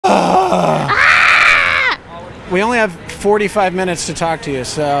We only have 45 minutes to talk to you,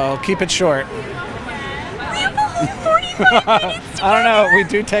 so keep it short. We have a whole 45 minutes I don't know. We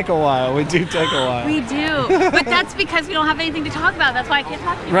do take a while. We do. But that's because we don't have anything to talk about. That's why I can't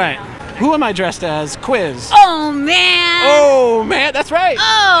talk to you Right. now. Who am I dressed as? Quiz. Oh, man. Oh, man. That's right.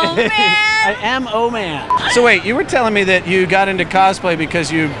 Oh, man. I am oh, man. So wait, you were telling me that you got into cosplay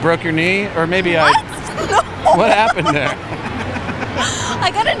because you broke your knee? Or maybe What? What happened there? I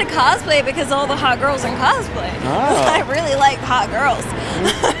got into cosplay because all the hot girls in cosplay. Oh. I really like hot girls.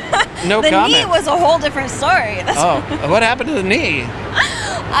 No the comment. knee was a whole different story. What happened to the knee?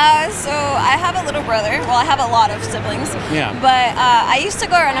 So I have a little brother. Well, I have a lot of siblings. Yeah. But I used to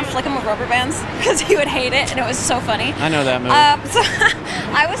go around and flick him with rubber bands because he would hate it, and it was so funny. I know that move. So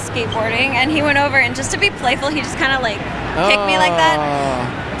I was skateboarding, and he went over, and just to be playful, he just kind of like kicked me like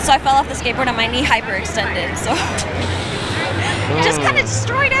that. So I fell off the skateboard, and my knee hyperextended. So it just kind of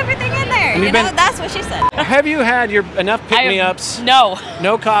destroyed everything in there. And You know, that's what she said. Have you had your enough pick-me-ups? No.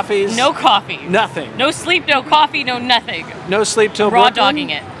 No coffees? No coffee. Nothing? No sleep, no coffee, no nothing. No sleep till Raw Brooklyn? dogging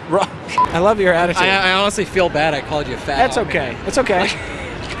it. I love your attitude. I honestly feel bad I called you fat. That's okay. It's okay.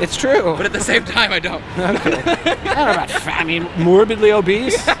 It's true. But at the same time, I don't. Okay. I don't know about fat. I mean, morbidly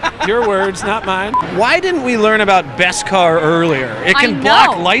obese. Your words, not mine. Why didn't we learn about Beskar earlier? It can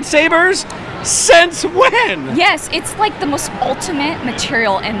block lightsabers? Since when? Yes, it's like the most ultimate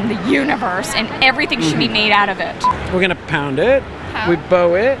material in the universe, and everything should be made out of it. We're gonna pound it. We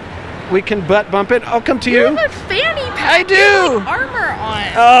bow it. We can butt bump it. I'll come to you. You have a fanny pack. I do. You have, like, armor on.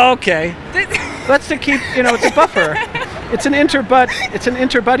 Oh, okay. That's to keep, it's a buffer. It's an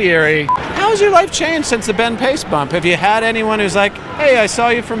interbuddiary. How's your life changed since the Ben Pace bump? Have you had anyone who's like, hey, I saw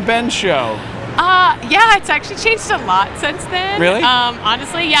you from Ben's show? Yeah, it's actually changed a lot since then. Really?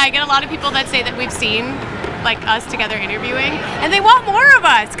 Honestly, yeah, I get a lot of people that say that we've seen like us together interviewing, and they want more of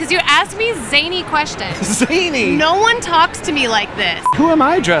us because you ask me zany questions. Zany? No one talks to me like this. Who am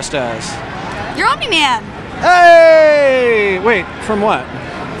I dressed as? You're Omni-Man. Hey! Wait, from what?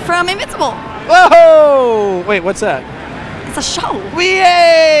 From Invincible. Whoa! Wait, what's that? It's a show.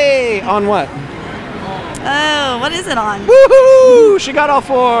 Yay! On what? Oh, what is it on? Woohoo! She got all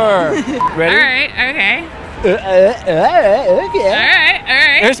four. Ready? All right, okay. Okay. All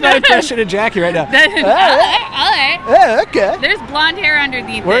right. There's my impression of Jackie right now. All right. Okay. There's blonde hair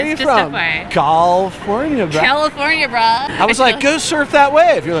underneath Where are you this, from? just FYI. California, bro. California, bro. I was like, go surf that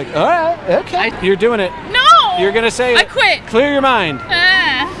wave. You're like, all right, okay. You're doing it. No! You're going to say I it. quit. Clear your mind.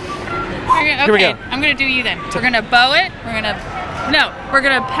 Okay, Here we go. I'm gonna do you then. We're gonna bow it. We're gonna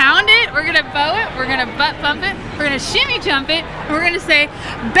pound it. We're gonna bow it. We're gonna butt bump it. We're gonna shimmy jump it. And we're gonna say,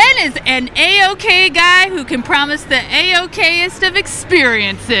 Ben is an A-OK guy who can promise the A-OKest of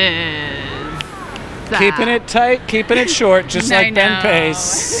experiences. Keeping it tight, keeping it short, just I like Ben know.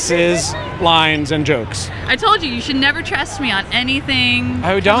 Pace's lines and jokes. I told you should never trust me on anything.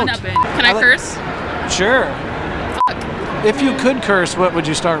 I don't. coming up in. Can I curse? Sure. If you could curse, what would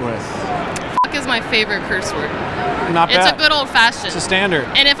you start with? Fuck is my favorite curse word. Not bad. It's a good old fashioned. It's a standard.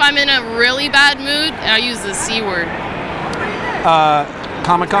 And if I'm in a really bad mood, I use the C word.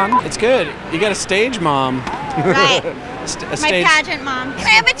 Comic-Con? It's good. You got a stage mom. Right. A stage. My pageant mom. Can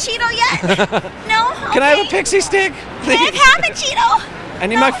I have a Cheeto yet? No? Okay. Can I have a pixie stick? Can I have a Cheeto? I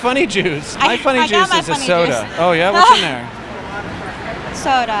need my funny juice. My funny I got juice my is a funny soda. juice. Oh yeah, what's in there?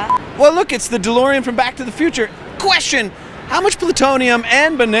 Soda. Well, look, it's the DeLorean from Back to the Future. Question: how much plutonium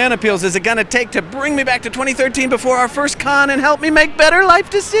and banana peels is it gonna take to bring me back to 2013 before our first con and help me make better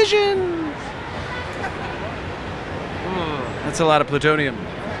life decisions? That's a lot of plutonium.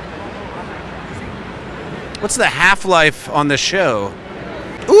 What's the half-life on the show?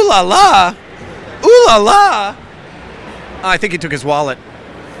 Ooh la la! Ooh la la! Oh, I think he took his wallet.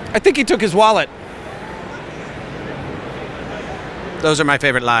 Those are my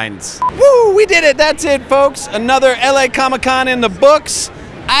favorite lines. Woo, we did it. That's it, folks. Another LA Comic-Con in the books.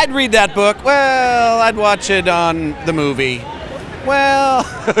 I'd read that book. Well, I'd watch it on the movie. Well,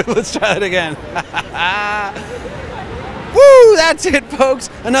 let's try it again. Woo, that's it,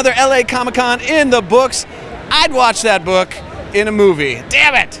 folks. Another LA Comic-Con in the books. I'd watch that book in a movie.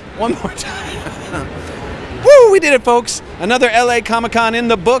 Damn it. One more time. Woo, we did it, folks. Another LA Comic-Con in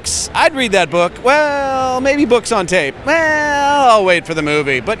the books. I'd read that book. Well, maybe books on tape. Well, I'll wait for the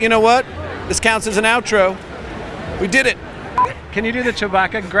movie. But you know what? This counts as an outro. We did it. Can you do the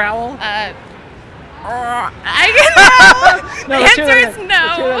Chewbacca growl? I can No, the let's hear answer that is again. no.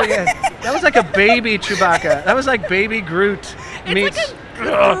 Let's hear that again. That was like a baby Chewbacca. That was like baby Groot meets... It's like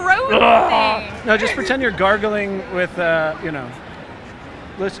a throat thing. No, just pretend you're gargling with,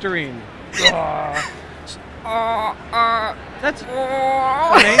 Listerine. That's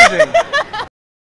amazing.